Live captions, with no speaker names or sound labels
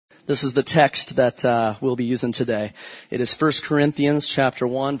This is the text that we'll be using today. It is 1 Corinthians chapter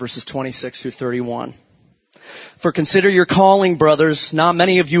 1, verses 26 through 31. For consider your calling, brothers. Not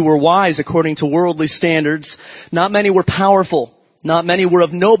many of you were wise according to worldly standards. Not many were powerful. Not many were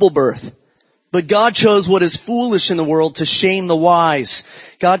of noble birth. But God chose what is foolish in the world to shame the wise.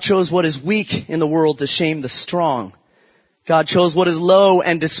 God chose what is weak in the world to shame the strong. God chose what is low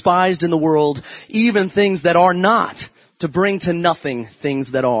and despised in the world, even things that are not, to bring to nothing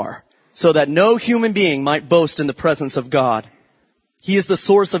things that are, so that no human being might boast in the presence of God. He is the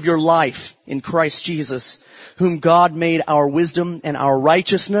source of your life in Christ Jesus, whom God made our wisdom and our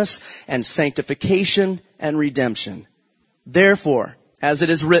righteousness and sanctification and redemption. Therefore, as it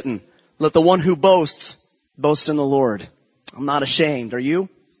is written, let the one who boasts, boast in the Lord. I'm not ashamed. Are you?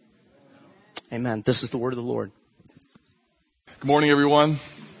 Amen. This is the word of the Lord. Good morning, everyone.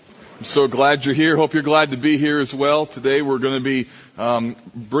 I'm so glad you're here. Hope you're glad to be here as well. Today we're going to be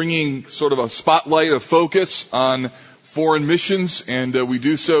bringing sort of a spotlight of focus on foreign missions, and we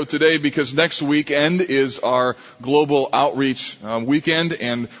do so today because next weekend is our global outreach weekend,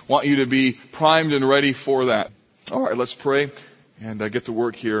 and want you to be primed and ready for that. All right, let's pray and get to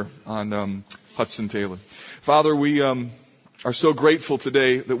work here on Hudson Taylor. Father, we are so grateful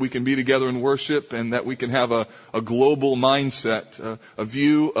today that we can be together in worship and that we can have a global mindset, a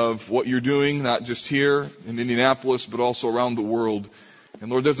view of what you're doing, not just here in Indianapolis, but also around the world.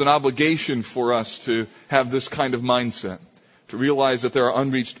 And Lord, there's an obligation for us to have this kind of mindset, to realize that there are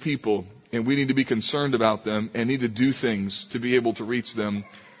unreached people and we need to be concerned about them and need to do things to be able to reach them.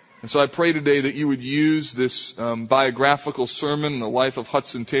 And so I pray today that you would use this biographical sermon in the life of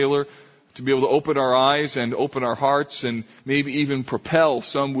Hudson Taylor to be able to open our eyes and open our hearts and maybe even propel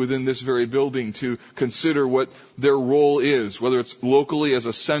some within this very building to consider what their role is, whether it's locally as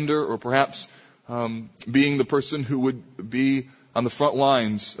a sender or perhaps being the person who would be on the front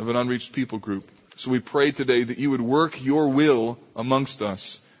lines of an unreached people group. So we pray today that you would work your will amongst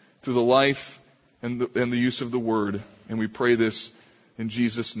us through the life and the use of the word. And we pray this in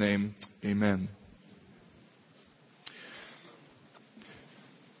Jesus' name. Amen.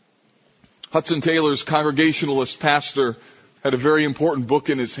 Hudson Taylor's Congregationalist pastor had a very important book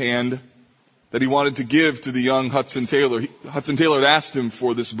in his hand that he wanted to give to the young Hudson Taylor. Hudson Taylor had asked him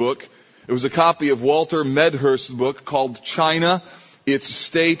for this book. It was a copy of Walter Medhurst's book called China, Its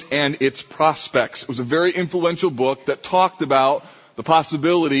State and Its Prospects. It was a very influential book that talked about the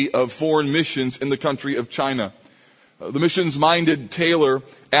possibility of foreign missions in the country of China. The missions-minded Taylor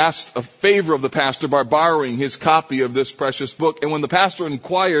asked a favor of the pastor by borrowing his copy of this precious book. And when the pastor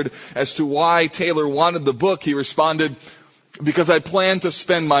inquired as to why Taylor wanted the book, he responded, because I plan to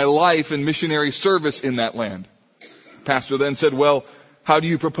spend my life in missionary service in that land. The pastor then said, well, how do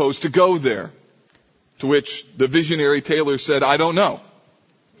you propose to go there? To which the visionary Taylor said, I don't know.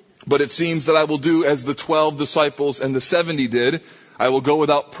 But it seems that I will do as the 12 disciples and the 70 did. I will go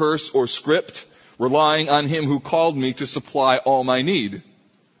without purse or script, relying on him who called me to supply all my need.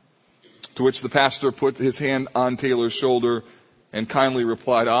 To which the pastor put his hand on Taylor's shoulder and kindly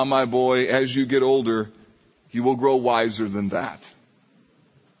replied, my boy, as you get older, you will grow wiser than that.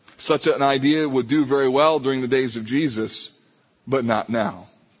 Such an idea would do very well during the days of Jesus, but not now.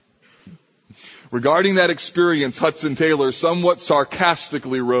 Regarding that experience, Hudson Taylor somewhat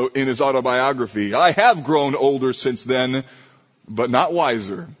sarcastically wrote in his autobiography, I have grown older since then, but not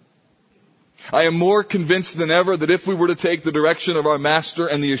wiser. I am more convinced than ever that if we were to take the direction of our Master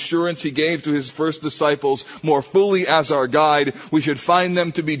and the assurance he gave to his first disciples more fully as our guide, we should find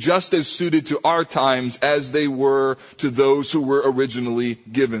them to be just as suited to our times as they were to those who were originally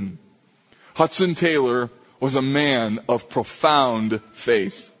given. Hudson Taylor was a man of profound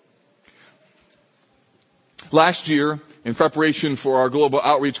faith. Last year, in preparation for our Global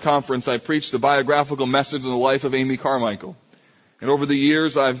Outreach Conference, I preached a biographical message on the life of Amy Carmichael. And over the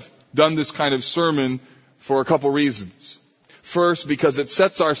years, I've done this kind of sermon for a couple reasons. First, because it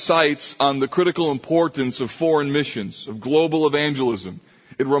sets our sights on the critical importance of foreign missions, of global evangelism.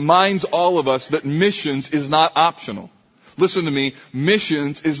 It reminds all of us that missions is not optional. Listen to me,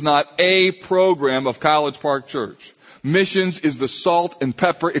 missions is not a program of College Park Church. Missions is the salt and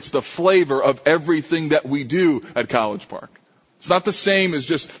pepper, it's the flavor of everything that we do at College Park. It's not the same as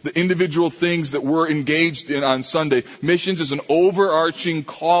just the individual things that we're engaged in on Sunday. Missions is an overarching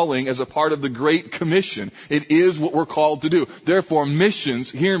calling as a part of the Great Commission. It is what we're called to do. Therefore, missions,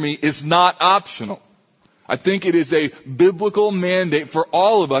 hear me, is not optional. I think it is a biblical mandate for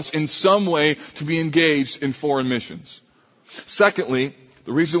all of us in some way to be engaged in foreign missions. Secondly,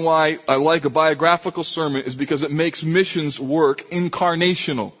 the reason why I like a biographical sermon is because it makes missions work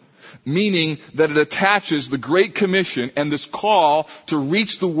incarnational. meaning that it attaches the Great Commission and this call to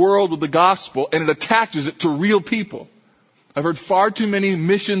reach the world with the gospel, and it attaches it to real people. I've heard far too many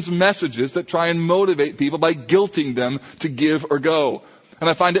missions messages that try and motivate people by guilting them to give or go. And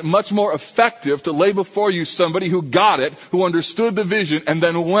I find it much more effective to lay before you somebody who got it, who understood the vision, and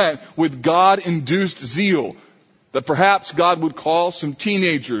then went with God-induced zeal. That perhaps God would call some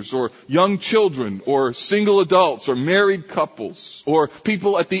teenagers or young children or single adults or married couples or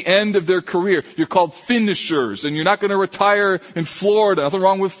people at the end of their career. You're called finishers, and you're not going to retire in Florida. Nothing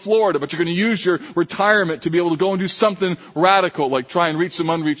wrong with Florida, but you're going to use your retirement to be able to go and do something radical like try and reach some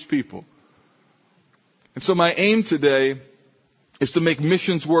unreached people. And so my aim today is to make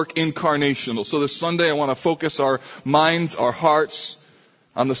missions work incarnational. So this Sunday I want to focus our minds, our hearts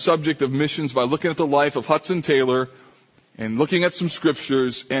on the subject of missions by looking at the life of Hudson Taylor and looking at some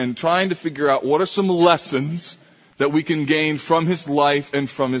scriptures and trying to figure out what are some lessons that we can gain from his life and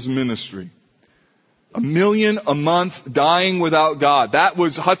from his ministry. 1 million a month dying without God. That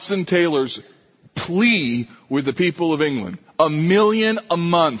was Hudson Taylor's plea with the people of England. 1 million a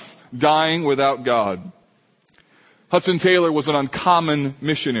month dying without God. Hudson Taylor was an uncommon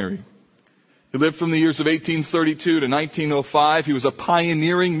missionary. He lived from the years of 1832 to 1905. He was a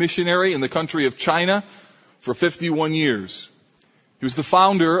pioneering missionary in the country of China for 51 years. He was the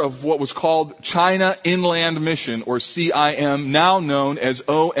founder of what was called China Inland Mission, or CIM, now known as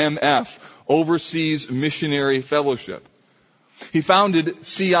OMF, Overseas Missionary Fellowship. He founded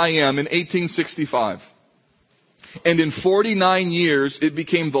CIM in 1865. And in 49 years, it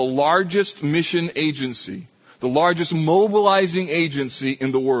became the largest mission agency, the largest mobilizing agency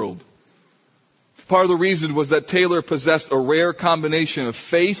in the world. Part of the reason was that Taylor possessed a rare combination of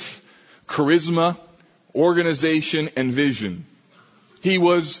faith, charisma, organization, and vision. He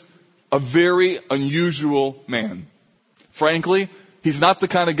was a very unusual man. Frankly, he's not the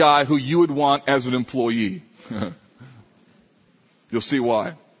kind of guy who you would want as an employee. You'll see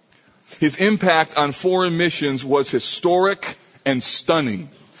why. His impact on foreign missions was historic and stunning.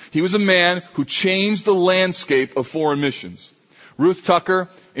 He was a man who changed the landscape of foreign missions. Ruth Tucker,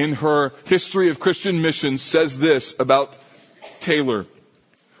 in her History of Christian Missions, says this about Taylor.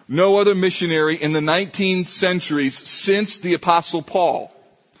 No other missionary in the 19th centuries since the Apostle Paul.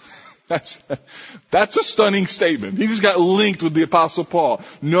 That's a stunning statement. He just got linked with the Apostle Paul.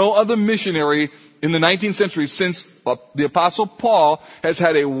 No other missionary in the 19th century since the Apostle Paul has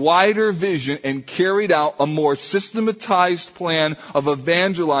had a wider vision and carried out a more systematized plan of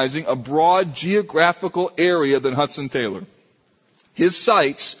evangelizing a broad geographical area than Hudson Taylor. His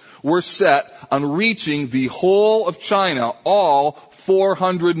sights were set on reaching the whole of China, all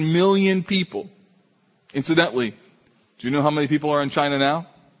 400 million people. Incidentally, do you know how many people are in China now?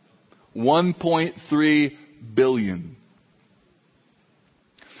 1.3 billion.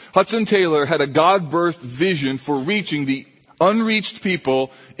 Hudson Taylor had a God-birthed vision for reaching the unreached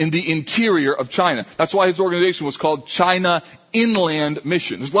people in the interior of China. That's why his organization was called China Inland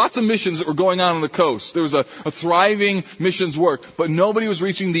Mission. There's lots of missions that were going on the coast. There was a thriving missions work, but nobody was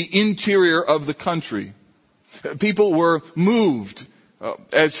reaching the interior of the country. People were moved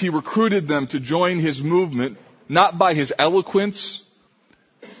as he recruited them to join his movement, not by his eloquence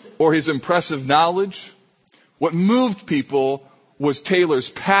or his impressive knowledge. What moved people was Taylor's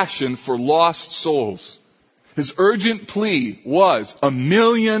passion for lost souls. His urgent plea was 1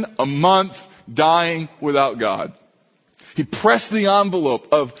 million a month dying without God. He pressed the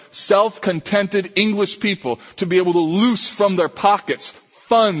envelope of self-contented English people to be able to loose from their pockets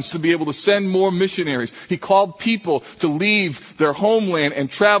funds to be able to send more missionaries. He called people to leave their homeland and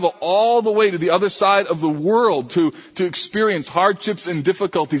travel all the way to the other side of the world to experience hardships and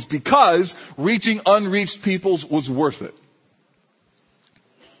difficulties because reaching unreached peoples was worth it.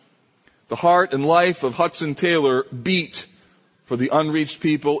 The heart and life of Hudson Taylor beat for the unreached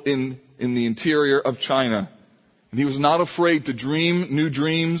people in the interior of China. And he was not afraid to dream new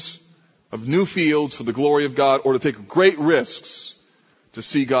dreams of new fields for the glory of God or to take great risks to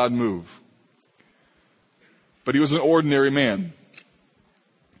see God move. But he was an ordinary man.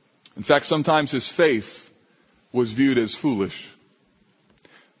 In fact, sometimes his faith was viewed as foolish.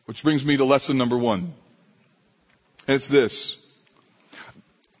 Which brings me to lesson number 1. And it's this.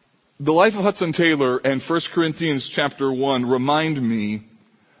 The life of Hudson Taylor and 1 Corinthians chapter 1 remind me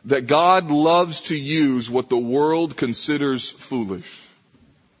that God loves to use what the world considers foolish.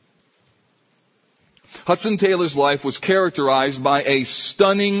 Hudson Taylor's life was characterized by a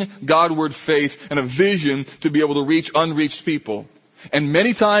stunning Godward faith and a vision to be able to reach unreached people. And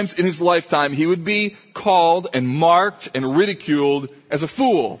many times in his lifetime, he would be called and marked and ridiculed as a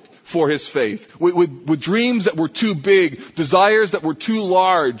fool for his faith, with dreams that were too big, desires that were too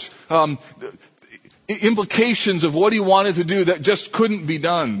large, implications of what he wanted to do that just couldn't be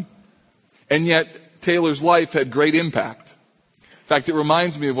done. And yet, Taylor's life had great impact. In fact, it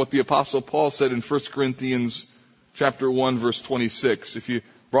reminds me of what the Apostle Paul said in 1 Corinthians chapter 1, verse 26. If you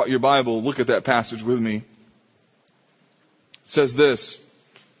brought your Bible, look at that passage with me. It says this.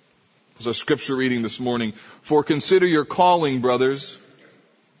 It was our scripture reading this morning. For consider your calling, brothers.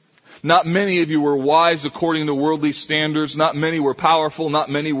 Not many of you were wise according to worldly standards. Not many were powerful. Not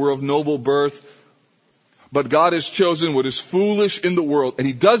many were of noble birth. But God has chosen what is foolish in the world. And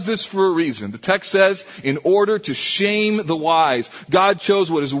he does this for a reason. The text says, in order to shame the wise. God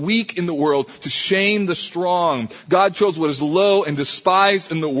chose what is weak in the world to shame the strong. God chose what is low and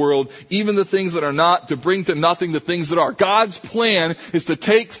despised in the world, even the things that are not, to bring to nothing the things that are. God's plan is to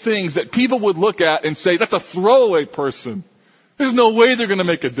take things that people would look at and say, that's a throwaway person. There's no way they're going to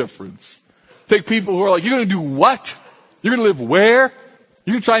make a difference. Take people who are like, you're going to do what? You're going to live where?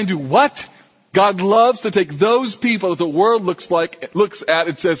 You're going to try and do what? God loves to take those people that the world looks at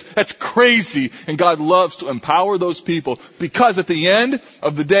and says, that's crazy. And God loves to empower those people because at the end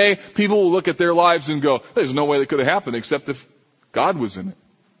of the day, people will look at their lives and go, there's no way that could have happened except if God was in it.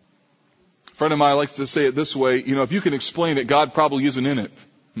 A friend of mine likes to say it this way, if you can explain it, God probably isn't in it.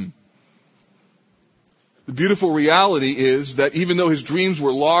 The beautiful reality is that even though his dreams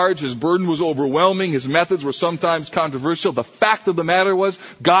were large, his burden was overwhelming, his methods were sometimes controversial, the fact of the matter was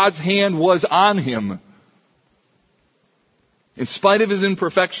God's hand was on him. In spite of his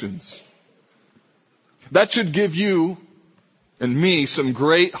imperfections. That should give you and me some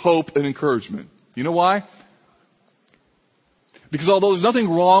great hope and encouragement. You know why? Because although there's nothing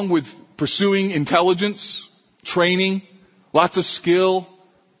wrong with pursuing intelligence, training, lots of skill,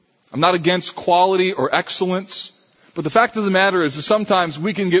 I'm not against quality or excellence, but the fact of the matter is that sometimes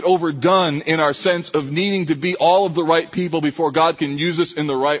we can get overdone in our sense of needing to be all of the right people before God can use us in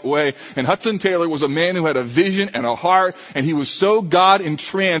the right way. And Hudson Taylor was a man who had a vision and a heart, and he was so God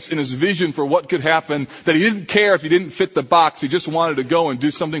entranced in his vision for what could happen that he didn't care if he didn't fit the box. He just wanted to go and do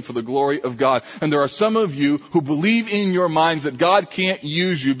something for the glory of God. And there are some of you who believe in your minds that God can't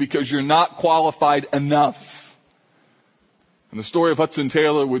use you because you're not qualified enough. And the story of Hudson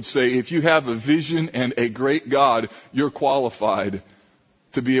Taylor would say, if you have a vision and a great God, you're qualified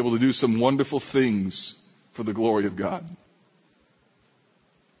to be able to do some wonderful things for the glory of God.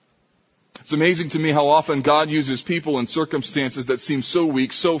 It's amazing to me how often God uses people in circumstances that seem so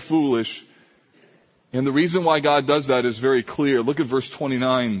weak, so foolish. And the reason why God does that is very clear. Look at verse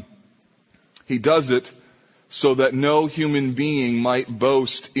 29. He does it so that no human being might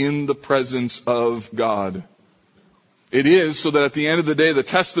boast in the presence of God. It is so that at the end of the day, the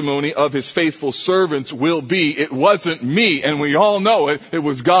testimony of his faithful servants will be, it wasn't me, and we all know it, it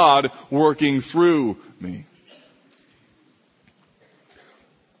was God working through me.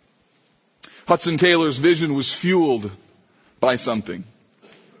 Hudson Taylor's vision was fueled by something.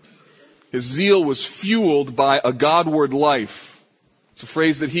 His zeal was fueled by a Godward life. It's a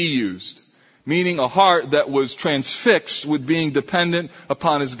phrase that he used, meaning a heart that was transfixed with being dependent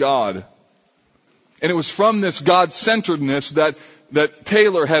upon his God. And it was from this God-centeredness that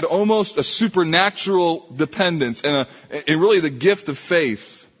Taylor had almost a supernatural dependence and really the gift of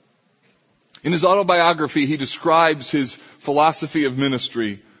faith. In his autobiography, he describes his philosophy of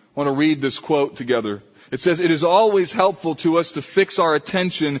ministry. I want to read this quote together. It says, "It is always helpful to us to fix our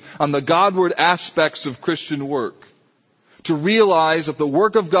attention on the Godward aspects of Christian work. To realize that the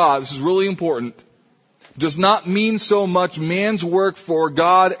work of God, this is really important, does not mean so much man's work for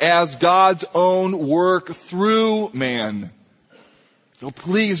God as God's own work through man." So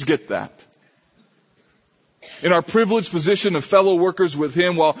please get that. In our privileged position of fellow workers with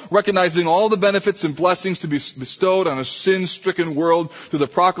him, while recognizing all the benefits and blessings to be bestowed on a sin-stricken world through the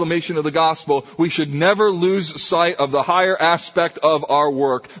proclamation of the gospel, we should never lose sight of the higher aspect of our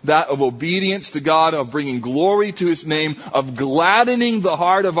work, that of obedience to God, of bringing glory to his name, of gladdening the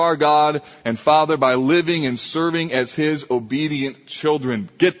heart of our God and Father by living and serving as his obedient children.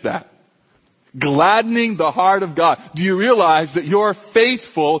 Get that. Gladdening the heart of God. Do you realize that your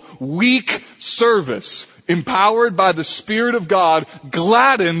faithful, weak service, empowered by the Spirit of God,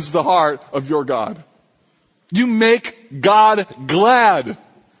 gladdens the heart of your God? You make God glad.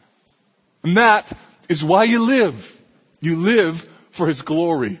 And that is why you live. You live for his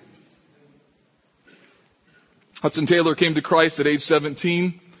glory. Hudson Taylor came to Christ at age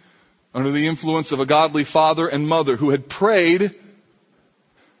 17 under the influence of a godly father and mother who had prayed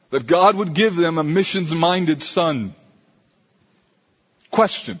that God would give them a missions-minded son.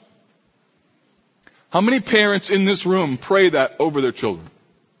 Question. How many parents in this room pray that over their children?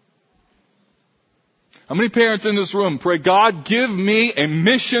 How many parents in this room pray, God, give me a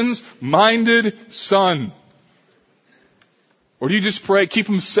missions-minded son? Or do you just pray, keep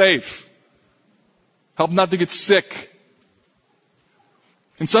him safe? Help him not to get sick?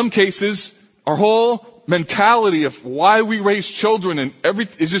 In some cases, our whole mentality of why we raise children and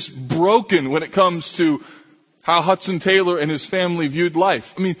everything is just broken when it comes to how Hudson Taylor and his family viewed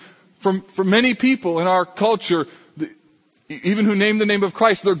life. I mean, for many people in our culture, even who name the name of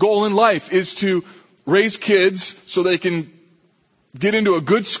Christ, their goal in life is to raise kids so they can get into a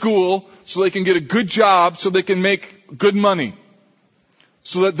good school, so they can get a good job, so they can make good money,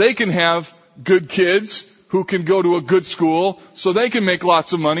 so that they can have good kids who can go to a good school, so they can make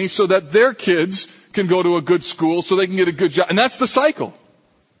lots of money, so that their kids can go to a good school, so they can get a good job. And that's the cycle.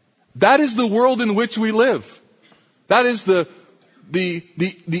 That is the world in which we live. That is the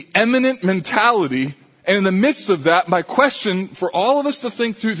eminent mentality. And in the midst of that, my question for all of us to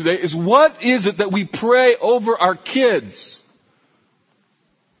think through today is, what is it that we pray over our kids?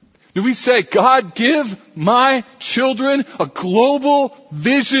 Do we say, God, give my children a global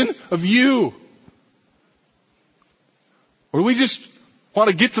vision of you? Or do we just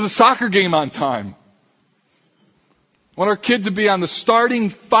want to get to the soccer game on time? Want our kid to be on the starting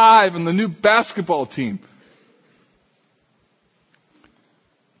five in the new basketball team?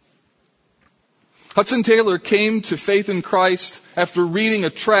 Hudson Taylor came to faith in Christ after reading a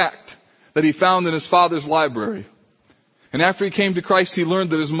tract that he found in his father's library. And after he came to Christ, he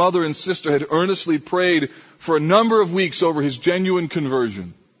learned that his mother and sister had earnestly prayed for a number of weeks over his genuine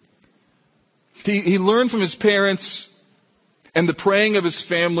conversion. He learned from his parents and the praying of his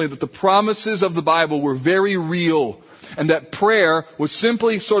family that the promises of the Bible were very real, and that prayer was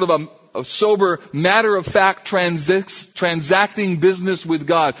simply sort of a sober, matter-of-fact transacting business with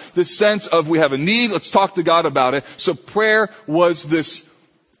God. This sense of, we have a need, let's talk to God about it. So prayer was this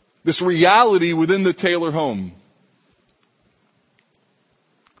reality within the Taylor home.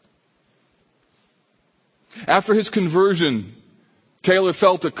 After his conversion, Taylor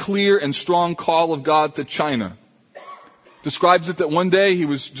felt a clear and strong call of God to China. Describes it that one day he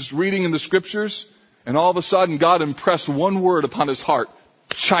was just reading in the scriptures, and all of a sudden God impressed one word upon his heart,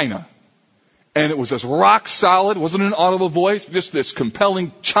 China. And it was as rock solid, it wasn't an audible voice, just this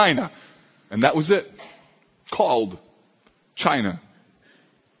compelling China. And that was it. Called China.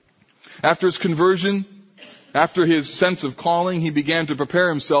 After his conversion, after his sense of calling, he began to prepare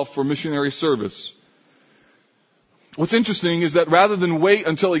himself for missionary service. What's interesting is that rather than wait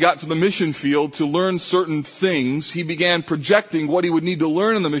until he got to the mission field to learn certain things, he began projecting what he would need to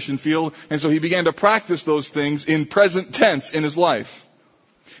learn in the mission field, and so he began to practice those things in present tense in his life.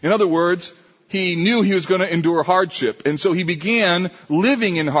 In other words, he knew he was going to endure hardship, and so he began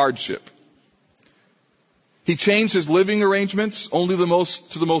living in hardship. He changed his living arrangements only to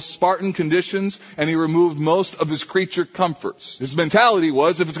the most Spartan conditions, and he removed most of his creature comforts. His mentality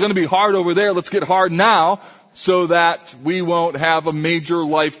was, if it's going to be hard over there, let's get hard now, so that we won't have a major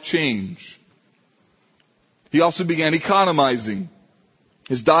life change. He also began economizing.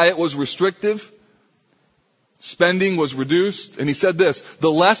 His diet was restrictive. Spending was reduced. And he said this,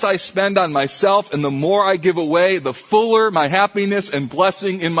 the less I spend on myself and the more I give away, the fuller my happiness and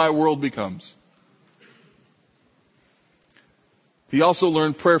blessing in my world becomes. He also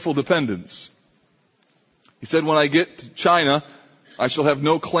learned prayerful dependence. He said, when I get to China, I shall have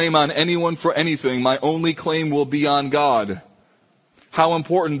no claim on anyone for anything. My only claim will be on God. How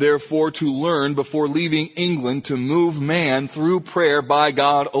important, therefore, to learn before leaving England to move man through prayer by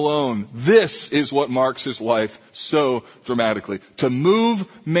God alone. This is what marks his life so dramatically. To move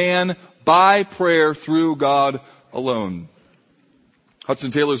man by prayer through God alone.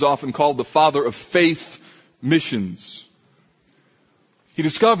 Hudson Taylor is often called the father of faith missions. He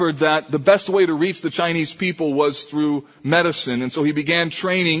discovered that the best way to reach the Chinese people was through medicine, and so he began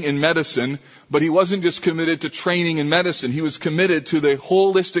training in medicine, but he wasn't just committed to training in medicine, he was committed to the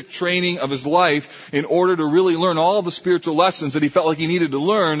holistic training of his life in order to really learn all the spiritual lessons that he felt like he needed to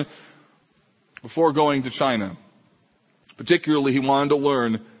learn before going to China. Particularly, he wanted to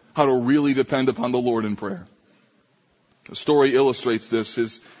learn how to really depend upon the Lord in prayer. A story illustrates this.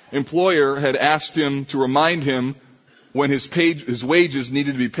 His employer had asked him to remind him when his wages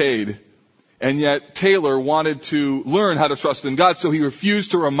needed to be paid. And yet Taylor wanted to learn how to trust in God, so he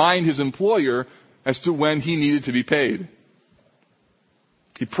refused to remind his employer as to when he needed to be paid.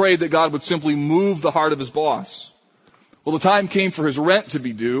 He prayed that God would simply move the heart of his boss. Well, the time came for his rent to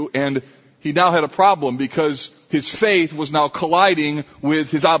be due, and he now had a problem because his faith was now colliding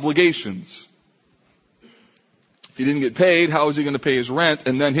with his obligations. If he didn't get paid, how was he going to pay his rent?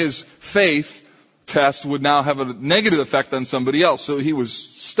 And then his faith test would now have a negative effect on somebody else, so he was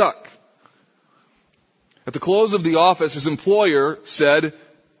stuck. At the close of the office, his employer said,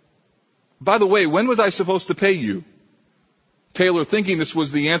 "By the way, when was I supposed to pay you?" Taylor, thinking this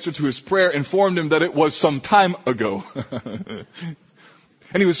was the answer to his prayer, informed him that it was some time ago.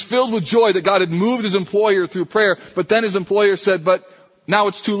 And he was filled with joy that God had moved his employer through prayer. But then his employer said, "But now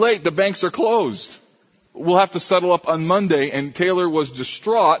it's too late. The banks are closed. We'll have to settle up on Monday." And Taylor was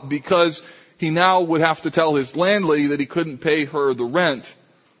distraught because he now would have to tell his landlady that he couldn't pay her the rent.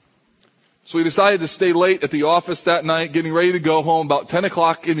 So he decided to stay late at the office that night, getting ready to go home about 10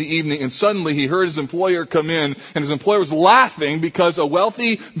 o'clock in the evening. And suddenly he heard his employer come in, and his employer was laughing because a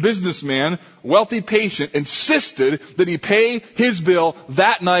wealthy businessman, wealthy patient, insisted that he pay his bill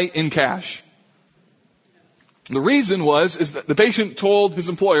that night in cash. The reason is that the patient told his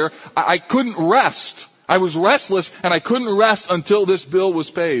employer, I couldn't rest. I was restless and I couldn't rest until this bill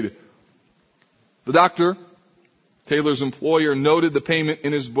was paid. The doctor, Taylor's employer, noted the payment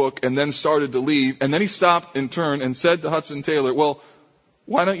in his book and then started to leave. And then he stopped and turned and said to Hudson Taylor, "Well,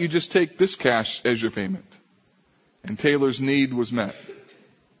 why don't you just take this cash as your payment?" And Taylor's need was met.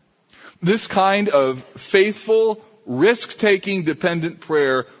 This kind of faithful, risk-taking, dependent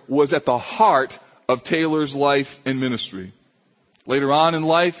prayer was at the heart of Taylor's life and ministry. Later on in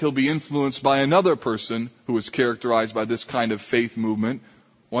life, he'll be influenced by another person who was characterized by this kind of faith movement,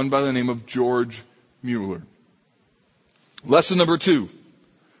 one by the name of George Mueller. Lesson number 2.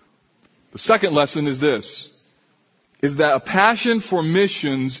 The second lesson is this, is that a passion for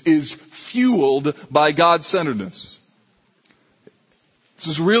missions is fueled by God-centeredness. This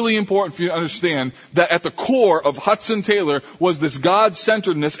is really important for you to understand that at the core of Hudson Taylor was this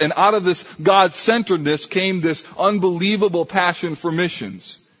God-centeredness, and out of this God-centeredness came this unbelievable passion for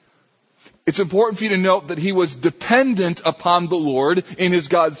missions. It's important for you to note that he was dependent upon the Lord in his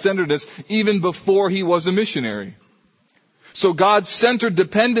God-centeredness even before he was a missionary. So God-centered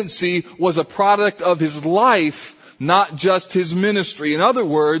dependency was a product of his life, not just his ministry. In other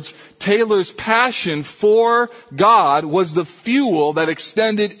words, Taylor's passion for God was the fuel that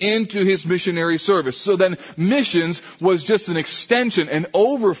extended into his missionary service. So then missions was just an extension, an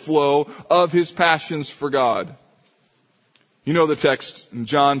overflow of his passions for God. You know the text in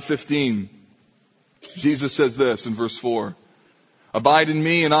John 15. Jesus says this in verse 4. "Abide in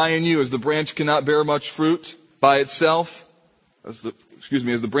me and I in you, as the branch cannot bear much fruit by itself. As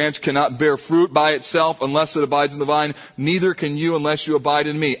the branch cannot bear fruit by itself unless it abides in the vine, neither can you unless you abide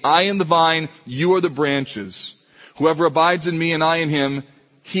in me. I am the vine, you are the branches. Whoever abides in me and I in him,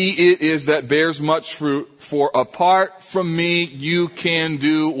 he it is that bears much fruit. For apart from me, you can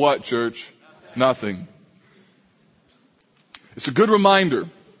do" what, church? Nothing. It's a good reminder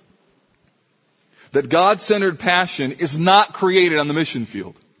that God-centered passion is not created on the mission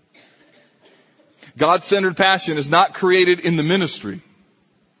field. God-centered passion is not created in the ministry.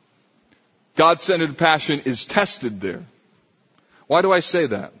 God-centered passion is tested there. Why do I say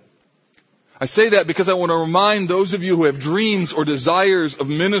that? I say that because I want to remind those of you who have dreams or desires of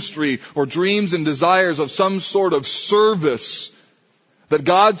ministry or dreams and desires of some sort of service that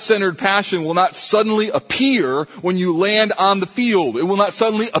God-centered passion will not suddenly appear when you land on the field. It will not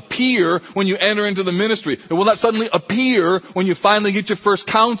suddenly appear when you enter into the ministry. It will not suddenly appear when you finally get your first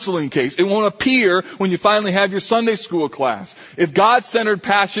counseling case. It won't appear when you finally have your Sunday school class. If God-centered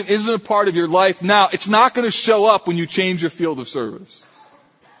passion isn't a part of your life now, it's not going to show up when you change your field of service.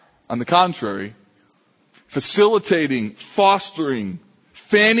 On the contrary, facilitating, fostering,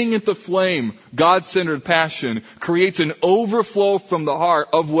 fanning into flame God-centered passion creates an overflow from the heart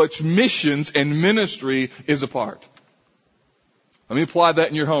of which missions and ministry is a part. Let me apply that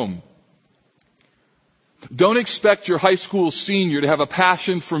in your home. Don't expect your high school senior to have a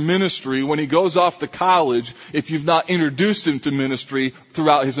passion for ministry when he goes off to college if you've not introduced him to ministry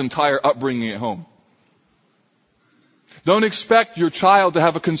throughout his entire upbringing at home. Don't expect your child to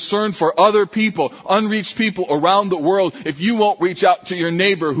have a concern for other people, unreached people around the world, if you won't reach out to your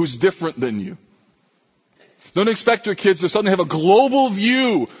neighbor who's different than you. Don't expect your kids to suddenly have a global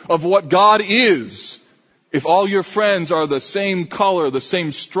view of what God is if all your friends are the same color, the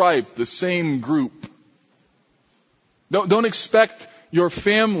same stripe, the same group. Don't expect your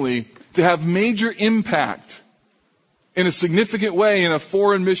family to have major impact in a significant way in a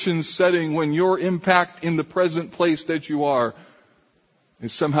foreign mission setting when your impact in the present place that you are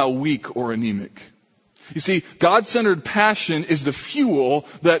is somehow weak or anemic. You see, God-centered passion is the fuel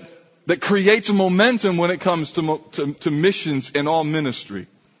that creates momentum when it comes to missions and all ministry.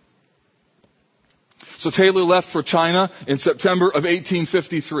 So Taylor left for China in September of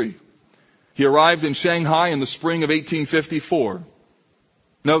 1853. He arrived in Shanghai in the spring of 1854.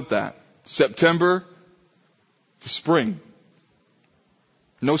 Note that. September to spring.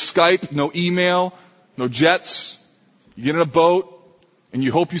 No Skype, no email, no jets. You get in a boat and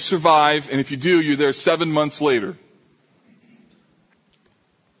you hope you survive, and if you do, you're there 7 months later.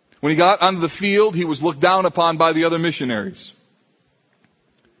 When he got onto the field, he was looked down upon by the other missionaries.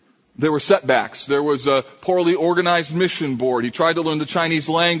 There were setbacks. There was a poorly organized mission board. He tried to learn the Chinese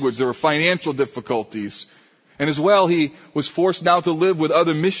language. There were financial difficulties. And as well, he was forced now to live with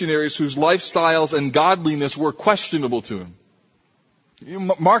other missionaries whose lifestyles and godliness were questionable to him. You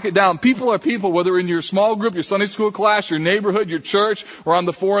mark it down. People are people, whether in your small group, your Sunday school class, your neighborhood, your church, or on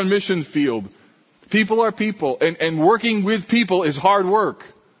the foreign mission field. People are people, and working with people is hard work.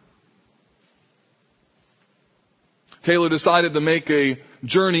 Taylor decided to make a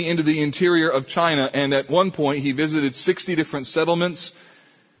journey into the interior of China, and at one point he visited 60 different settlements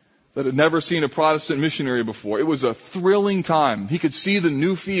that had never seen a Protestant missionary before. It was a thrilling time. He could see the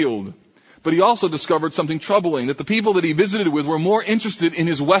new field. But he also discovered something troubling, that the people that he visited with were more interested in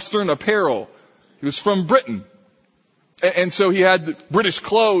his Western apparel. He was from Britain. And so he had British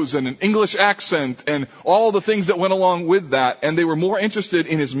clothes and an English accent and all the things that went along with that. And they were more interested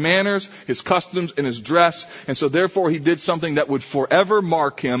in his manners, his customs, and his dress. And so therefore he did something that would forever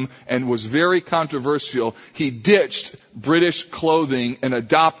mark him and was very controversial. He ditched British clothing and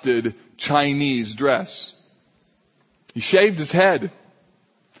adopted Chinese dress. He shaved his head.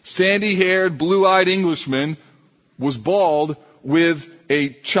 Sandy-haired, blue-eyed Englishman was bald with a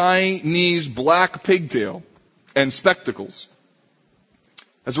Chinese black pigtail and spectacles.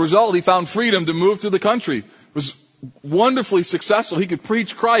 As a result, he found freedom to move through the country. It was wonderfully successful. He could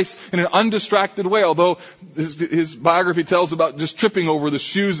preach Christ in an undistracted way, although his biography tells about just tripping over the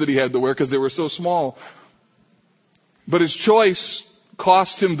shoes that he had to wear because they were so small. But his choice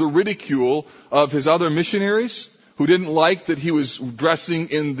cost him the ridicule of his other missionaries, who didn't like that he was dressing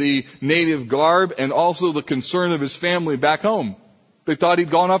in the native garb, and also the concern of his family back home. They thought he'd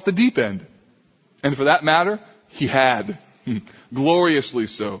gone off the deep end. And for that matter, he had. Gloriously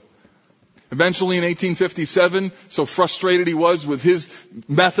so. Eventually in 1857, so frustrated he was with his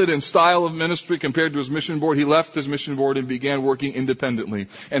method and style of ministry compared to his mission board, he left his mission board and began working independently.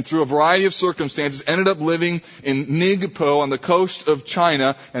 And through a variety of circumstances, ended up living in Ningpo on the coast of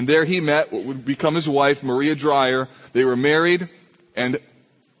China, and there he met what would become his wife, Maria Dreyer. They were married, and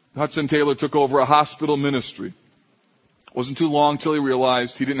Hudson Taylor took over a hospital ministry. It wasn't too long till he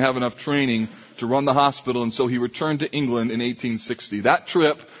realized he didn't have enough training to run the hospital, and so he returned to England in 1860. That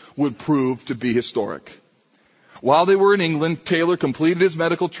trip would prove to be historic. While they were in England, Taylor completed his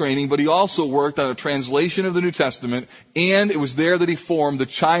medical training, but he also worked on a translation of the New Testament, and it was there that he formed the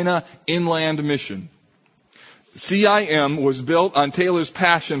China Inland Mission. CIM was built on Taylor's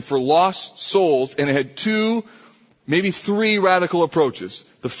passion for lost souls, and it had two, maybe three radical approaches.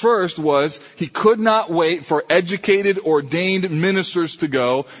 The first was he could not wait for educated, ordained ministers to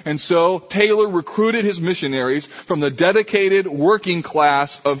go, and so Taylor recruited his missionaries from the dedicated working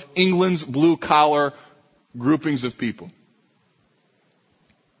class of England's blue-collar groupings of people.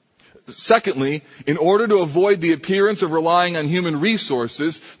 Secondly, in order to avoid the appearance of relying on human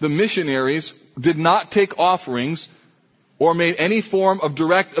resources, the missionaries did not take offerings or made any form of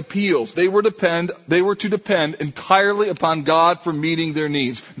direct appeals. They were to depend entirely upon God for meeting their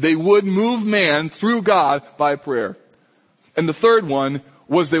needs. They would move man through God by prayer. And the third one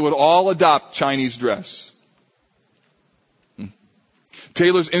was they would all adopt Chinese dress.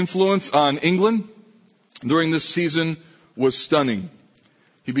 Taylor's influence on England during this season was stunning.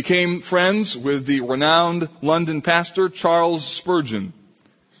 He became friends with the renowned London pastor Charles Spurgeon,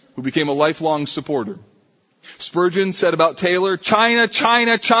 who became a lifelong supporter. Spurgeon said about Taylor, China,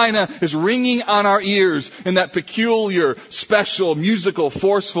 China, China is ringing on our ears in that peculiar, special, musical,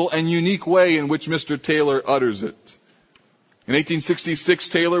 forceful, and unique way in which Mr. Taylor utters it. In 1866,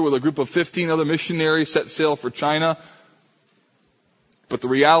 Taylor, with a group of 15 other missionaries, set sail for China. But the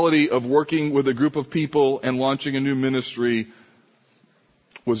reality of working with a group of people and launching a new ministry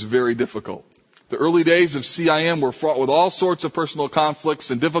was very difficult. The early days of CIM were fraught with all sorts of personal conflicts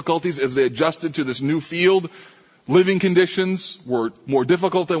and difficulties as they adjusted to this new field. Living conditions were more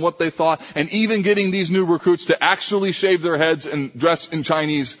difficult than what they thought, and even getting these new recruits to actually shave their heads and dress in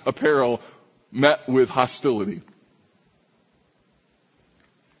Chinese apparel met with hostility.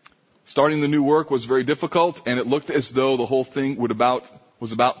 Starting the new work was very difficult, and it looked as though the whole thing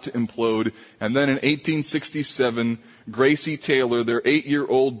was about to implode. And then in 1867, Gracie Taylor, their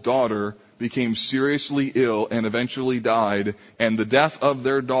 8-year-old daughter, became seriously ill and eventually died, and the death of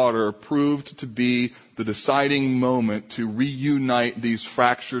their daughter proved to be the deciding moment to reunite these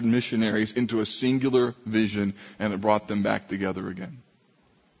fractured missionaries into a singular vision, and it brought them back together again.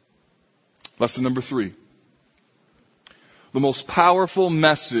 Lesson number 3. The most powerful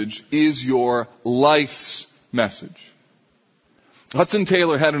message is your life's message. Hudson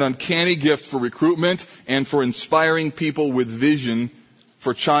Taylor had an uncanny gift for recruitment and for inspiring people with vision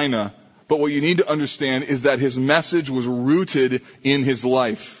for China. But what you need to understand is that his message was rooted in his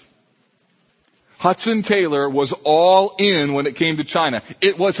life. Hudson Taylor was all in when it came to China.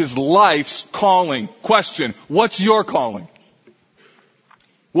 It was his life's calling. Question, what's your calling?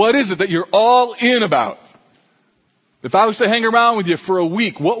 What is it that you're all in about? If I was to hang around with you for a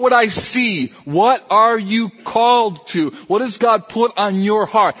week, what would I see? What are you called to? What has God put on your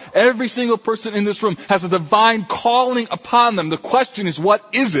heart? Every single person in this room has a divine calling upon them. The question is, what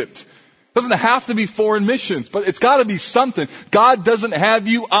is it? It doesn't have to be foreign missions, but it's got to be something. God doesn't have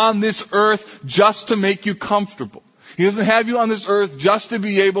you on this earth just to make you comfortable. He doesn't have you on this earth just to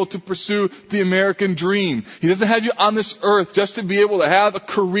be able to pursue the American dream. He doesn't have you on this earth just to be able to have a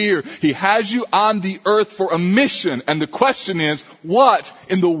career. He has you on the earth for a mission. And the question is, what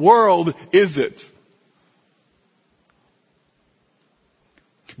in the world is it?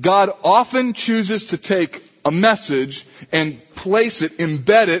 God often chooses to take a message and place it,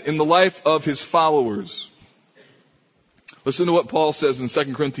 embed it in the life of his followers. Listen to what Paul says in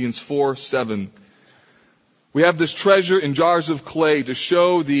 2 Corinthians 4:7. We have this treasure in jars of clay to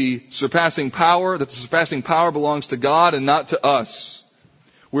show the surpassing power, that the surpassing power belongs to God and not to us.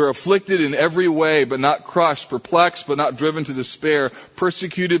 We're afflicted in every way, but not crushed, perplexed, but not driven to despair,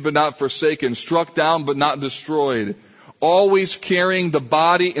 persecuted, but not forsaken, struck down, but not destroyed. Always carrying the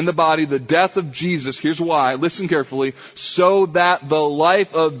body, the death of Jesus. Here's why. Listen carefully. So that the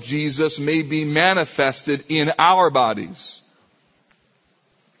life of Jesus may be manifested in our bodies.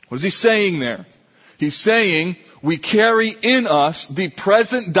 What is he saying there? He's saying we carry in us the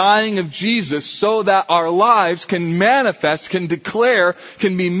present dying of Jesus so that our lives can manifest, can declare,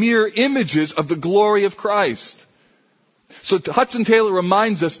 can be mere images of the glory of Christ. So Hudson Taylor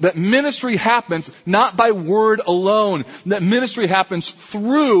reminds us that ministry happens not by word alone, that ministry happens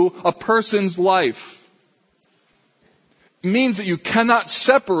through a person's life. It means that you cannot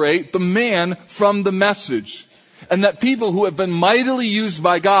separate the man from the message. And that people who have been mightily used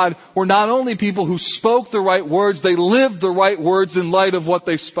by God were not only people who spoke the right words, they lived the right words in light of what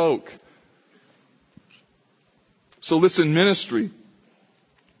they spoke. So listen, ministry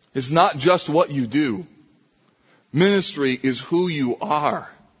is not just what you do. Ministry is who you are.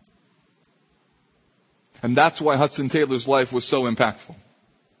 And that's why Hudson Taylor's life was so impactful.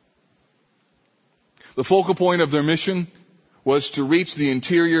 The focal point of their mission was to reach the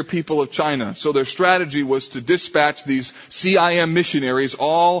interior people of China. So their strategy was to dispatch these CIM missionaries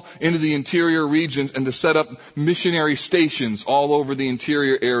all into the interior regions and to set up missionary stations all over the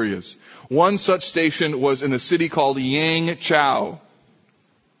interior areas. One such station was in a city called Yangzhou.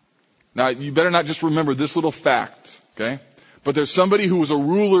 Now, you better not just remember this little fact, okay? But there's somebody who was a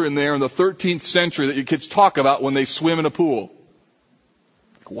ruler in there in the 13th century that your kids talk about when they swim in a pool.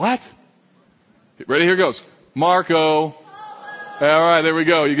 What? Ready? Here goes. Marco. All right, there we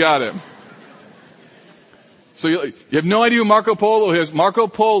go. You got it. So you have no idea who Marco Polo is. Marco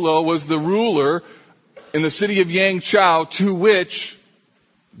Polo was the ruler in the city of Yangzhou to which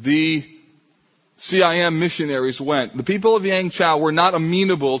the CIM missionaries went. The people of Yangzhou were not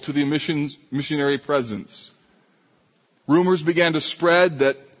amenable to the missionary presence. Rumors began to spread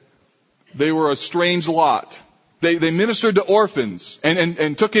that they were a strange lot. They ministered to orphans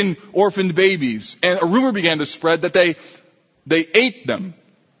and took in orphaned babies. And a rumor began to spread that they ate them.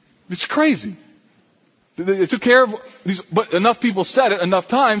 It's crazy. They took care of these, but enough people said it enough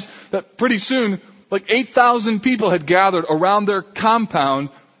times that pretty soon, like 8,000 people had gathered around their compound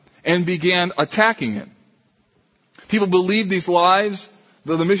and began attacking it. People believed these lies.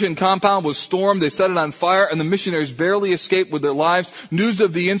 The mission compound was stormed. They set it on fire, and the missionaries barely escaped with their lives. News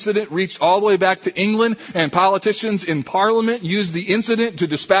of the incident reached all the way back to England, and politicians in Parliament used the incident to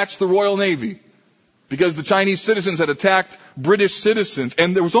dispatch the Royal Navy because the Chinese citizens had attacked British citizens,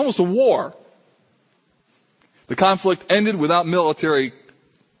 and there was almost a war. The conflict ended without military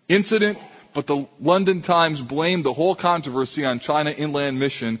incident, but the London Times blamed the whole controversy on China Inland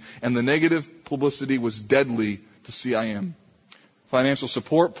Mission, and the negative publicity was deadly to CIM. Financial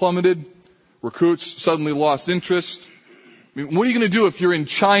support plummeted. Recruits suddenly lost interest. I mean, what are you going to do if you're in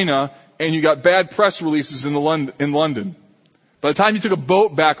China and you got bad press releases in London? By the time you took a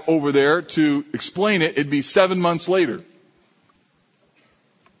boat back over there to explain it, it'd be 7 months later.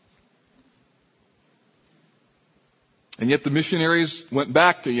 And yet the missionaries went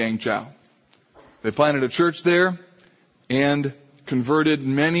back to Yangzhou. They planted a church there and converted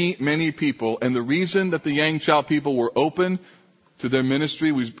many, many people. And the reason that the Yangzhou people were open to their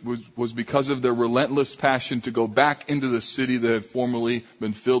ministry was because of their relentless passion to go back into the city that had formerly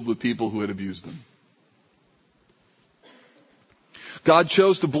been filled with people who had abused them. God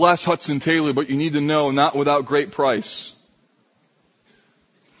chose to bless Hudson Taylor, but you need to know, not without great price.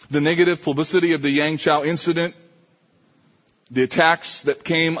 The negative publicity of the Yang Chow incident, the attacks that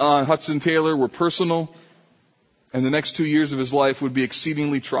came on Hudson Taylor were personal, and the next 2 years of his life would be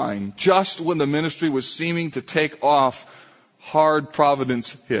exceedingly trying. Just when the ministry was seeming to take off, hard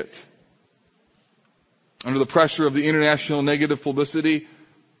providence hit. Under the pressure of the international negative publicity,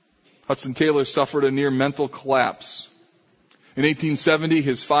 Hudson Taylor suffered a near mental collapse. In 1870,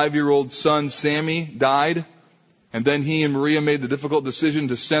 his 5-year-old son, Sammy, died, and then he and Maria made the difficult decision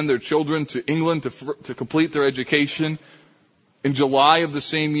to send their children to England to complete their education. In July of the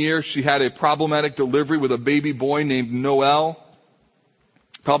same year, she had a problematic delivery with a baby boy named Noel,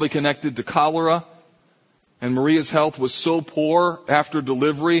 probably connected to cholera. And Maria's health was so poor after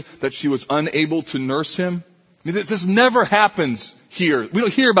delivery that she was unable to nurse him. I mean, this never happens here. We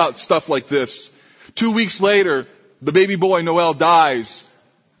don't hear about stuff like this. 2 weeks later, the baby boy Noel dies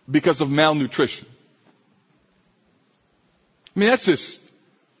because of malnutrition. I mean, it's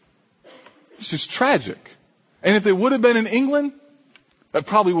just tragic. And if they would have been in England, that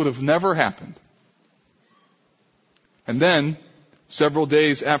probably would have never happened. And then, several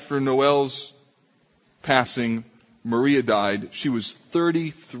days after Noel's passing, Maria died. She was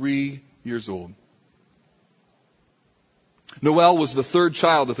 33 years old. Noel was the third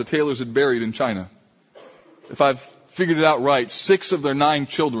child that the Taylors had buried in China. If I've figured it out right, 6 of their 9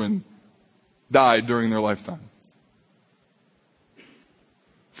 children died during their lifetime.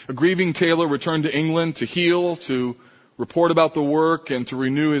 A grieving Taylor returned to England to heal, to report about the work, and to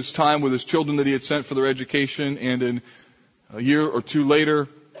renew his time with his children that he had sent for their education. And in a year or two later,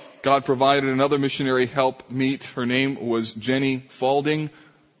 God provided another missionary help meet. Her name was Jenny Faulding,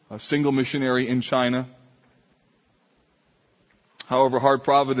 a single missionary in China. However, hard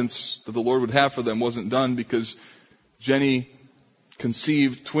providence that the Lord would have for them wasn't done, because Jenny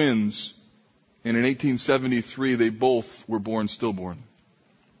conceived twins, and in 1873 they both were born stillborn.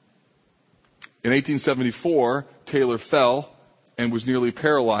 In 1874, Taylor fell and was nearly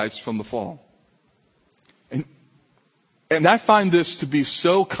paralyzed from the fall. And I find this to be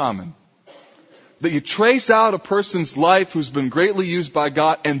so common, that you trace out a person's life who's been greatly used by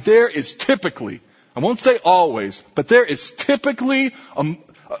God, and there is typically, I won't say always, but there is typically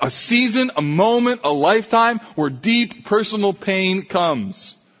a season, a moment, a lifetime where deep personal pain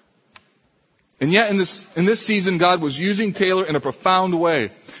comes. And yet in this season, God was using Taylor in a profound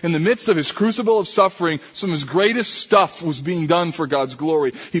way. In the midst of his crucible of suffering, some of his greatest stuff was being done for God's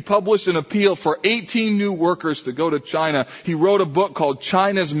glory. He published an appeal for 18 new workers to go to China. He wrote a book called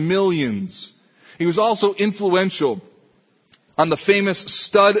China's Millions. He was also influential on the famous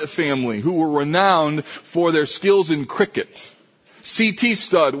Studd family, who were renowned for their skills in cricket. C.T.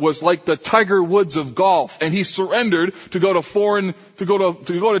 Studd was like the Tiger Woods of golf, and he surrendered to go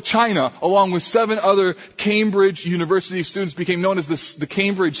to China, along with 7 other Cambridge University students, became known as the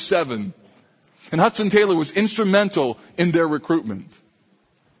Cambridge 7. And Hudson Taylor was instrumental in their recruitment.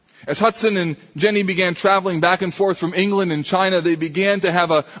 As Hudson and Jenny began traveling back and forth from England and China, they began to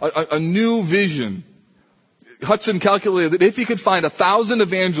have a new vision. Hudson calculated that if he could find 1,000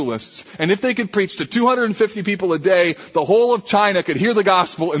 evangelists, and if they could preach to 250 people a day, the whole of China could hear the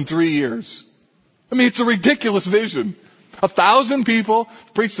gospel in 3 years. I mean, it's a ridiculous vision. 1,000 people,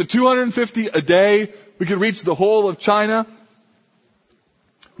 preach to 250 a day, we could reach the whole of China.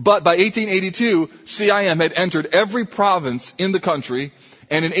 But by 1882, CIM had entered every province in the country,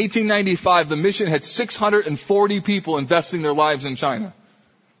 and in 1895, the mission had 640 people investing their lives in China.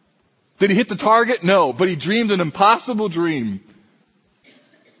 Did he hit the target? No, but he dreamed an impossible dream.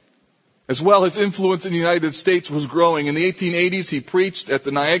 As well, his influence in the United States was growing. In the 1880s, he preached at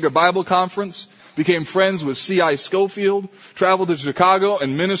the Niagara Bible Conference, became friends with C.I. Scofield, traveled to Chicago,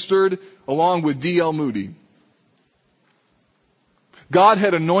 and ministered along with D.L. Moody. God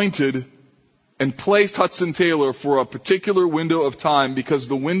had anointed and placed Hudson Taylor for a particular window of time, because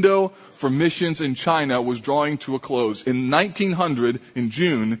the window for missions in China was drawing to a close. In 1900, in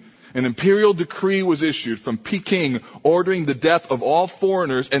June, an imperial decree was issued from Peking ordering the death of all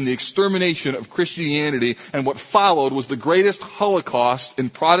foreigners and the extermination of Christianity. And what followed was the greatest Holocaust in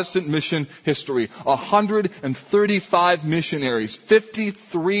Protestant mission history. 135 missionaries,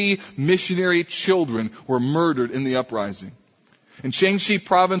 53 missionary children were murdered in the uprising. In Jiangxi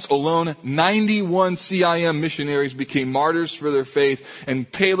province alone, 91 CIM missionaries became martyrs for their faith,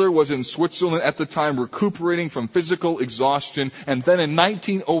 and Taylor was in Switzerland at the time recuperating from physical exhaustion. And then in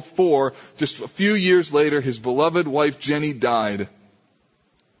 1904, just a few years later, his beloved wife Jenny died.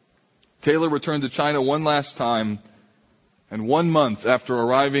 Taylor returned to China one last time, and 1 month after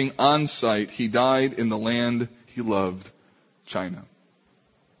arriving on site, he died in the land he loved, China.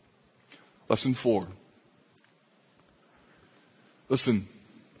 Lesson 4. Listen,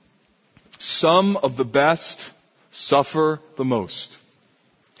 some of the best suffer the most.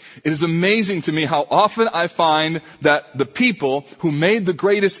 It is amazing to me how often I find that the people who made the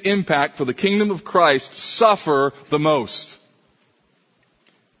greatest impact for the kingdom of Christ suffer the most.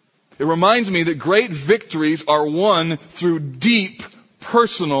 It reminds me that great victories are won through deep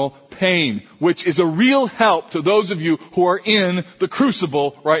personal pain, which is a real help to those of you who are in the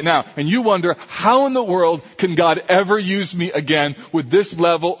crucible right now. And you wonder, how in the world can God ever use me again with this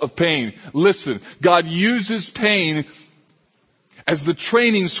level of pain? Listen, God uses pain as the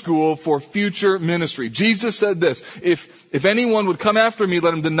training school for future ministry. Jesus said this, if anyone would come after me,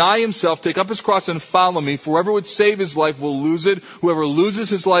 let him deny himself, take up his cross and follow me. For whoever would save his life will lose it. Whoever loses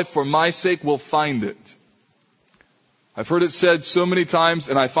his life for my sake will find it. I've heard it said so many times,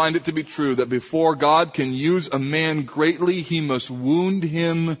 and I find it to be true, that before God can use a man greatly, he must wound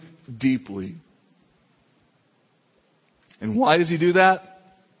him deeply. And why does he do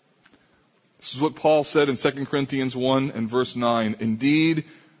that? This is what Paul said in 2 Corinthians 1 and verse 9. Indeed,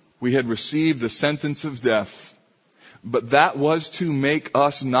 we had received the sentence of death, but that was to make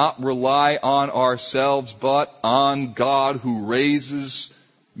us not rely on ourselves, but on God who raises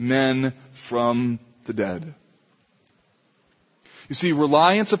men from the dead. You see,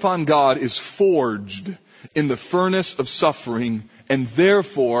 reliance upon God is forged in the furnace of suffering, and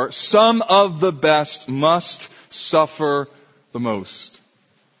therefore some of the best must suffer the most.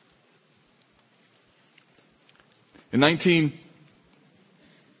 In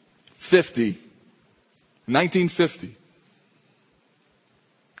 1950,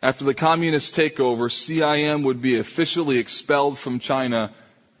 after the communist takeover, CIM would be officially expelled from China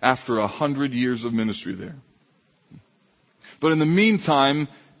after 100 years of ministry there. But in the meantime,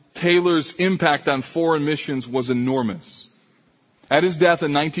 Taylor's impact on foreign missions was enormous. At his death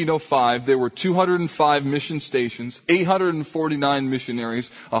in 1905, there were 205 mission stations, 849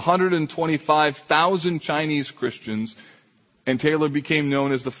 missionaries, 125,000 Chinese Christians, and Taylor became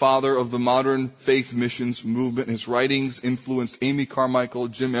known as the father of the modern faith missions movement. His writings influenced Amy Carmichael,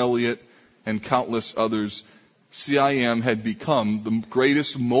 Jim Elliot, and countless others. CIM had become the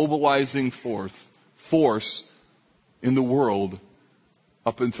greatest mobilizing force in the world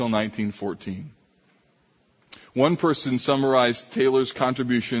up until 1914. One person summarized Taylor's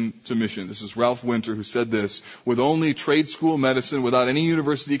contribution to mission. This is Ralph Winter, who said this: with only trade school medicine, without any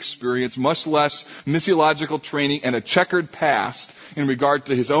university experience, much less missiological training, and a checkered past in regard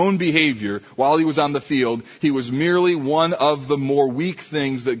to his own behavior while he was on the field, he was merely one of the more weak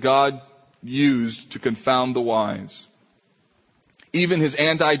things that God used to confound the wise. Even his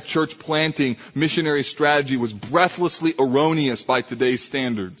anti-church planting missionary strategy was breathlessly erroneous by today's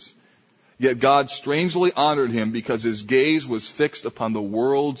standards. Yet God strangely honored him because his gaze was fixed upon the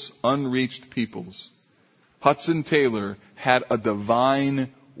world's unreached peoples. Hudson Taylor had a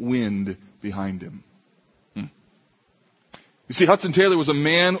divine wind behind him. You see, Hudson Taylor was a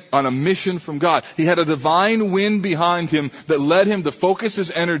man on a mission from God. He had a divine wind behind him that led him to focus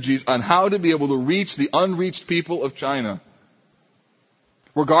his energies on how to be able to reach the unreached people of China.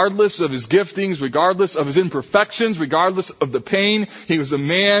 Regardless of his giftings, regardless of his imperfections, regardless of the pain, he was a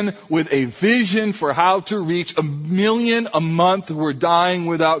man with a vision for how to reach 1 million a month who were dying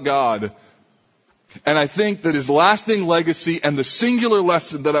without God. And I think that his lasting legacy and the singular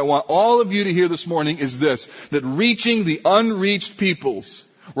lesson that I want all of you to hear this morning is this: that reaching the unreached peoples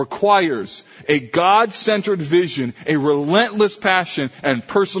requires a God-centered vision, a relentless passion, and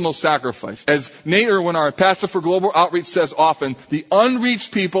personal sacrifice. As Nate Irwin, our pastor for Global Outreach, says often, the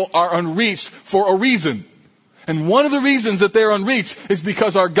unreached people are unreached for a reason. And one of the reasons that they're unreached is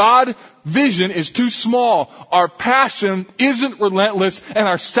because our God vision is too small, our passion isn't relentless, and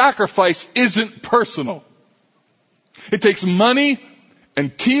our sacrifice isn't personal. It takes money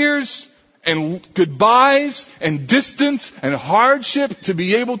and tears and goodbyes and distance and hardship to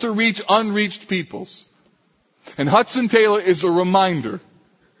be able to reach unreached peoples. And Hudson Taylor is a reminder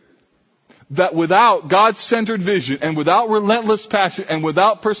that without God-centered vision and without relentless passion and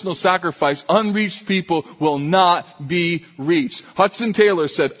without personal sacrifice, unreached people will not be reached. Hudson Taylor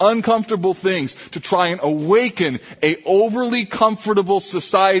said uncomfortable things to try and awaken a overly comfortable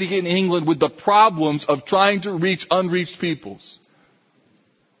society in England with the problems of trying to reach unreached peoples.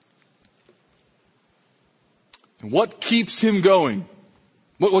 And what keeps him going?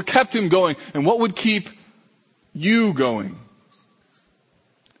 What kept him going? And what would keep you going?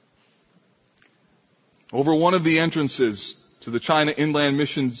 Over one of the entrances to the China Inland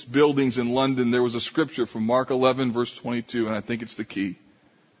Missions buildings in London, there was a scripture from Mark 11, verse 22, and I think it's the key.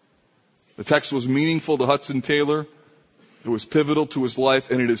 The text was meaningful to Hudson Taylor. It was pivotal to his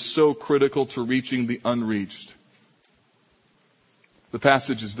life, and it is so critical to reaching the unreached. The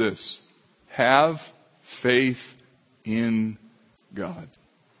passage is this: have faith in God.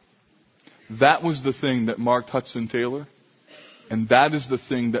 That was the thing that marked Hudson Taylor, and that is the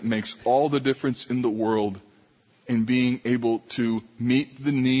thing that makes all the difference in the world in being able to meet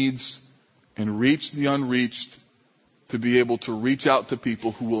the needs and reach the unreached, to be able to reach out to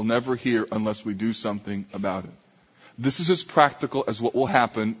people who will never hear unless we do something about it. This is as practical as what will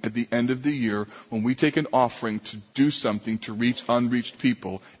happen at the end of the year when we take an offering to do something to reach unreached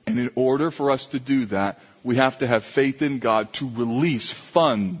people. And in order for us to do that, we have to have faith in God to release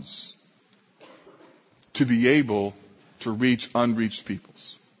funds to be able to reach unreached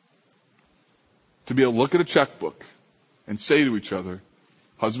peoples. To be able to look at a checkbook and say to each other,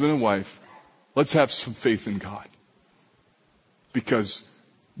 husband and wife, let's have some faith in God. Because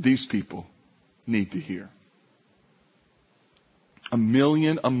these people need to hear. 1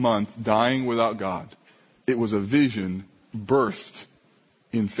 million a month dying without God. It was a vision birthed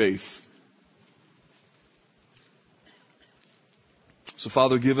in faith. So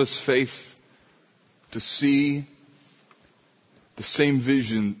Father, give us faith to see the same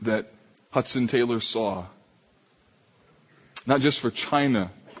vision that Hudson Taylor saw. Not just for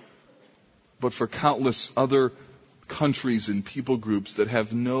China, but for countless other countries and people groups that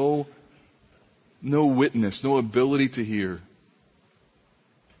have no witness, no ability to hear.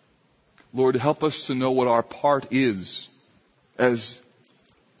 Lord, help us to know what our part is as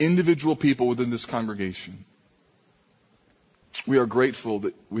individual people within this congregation. We are grateful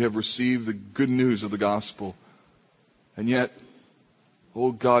that we have received the good news of the gospel. And yet,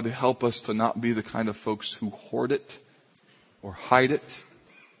 oh God, help us to not be the kind of folks who hoard it or hide it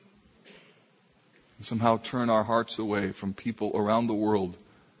and somehow turn our hearts away from people around the world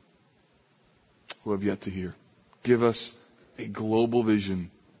who have yet to hear. Give us a global vision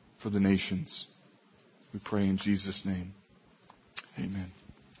for the nations. We pray in Jesus' name. Amen.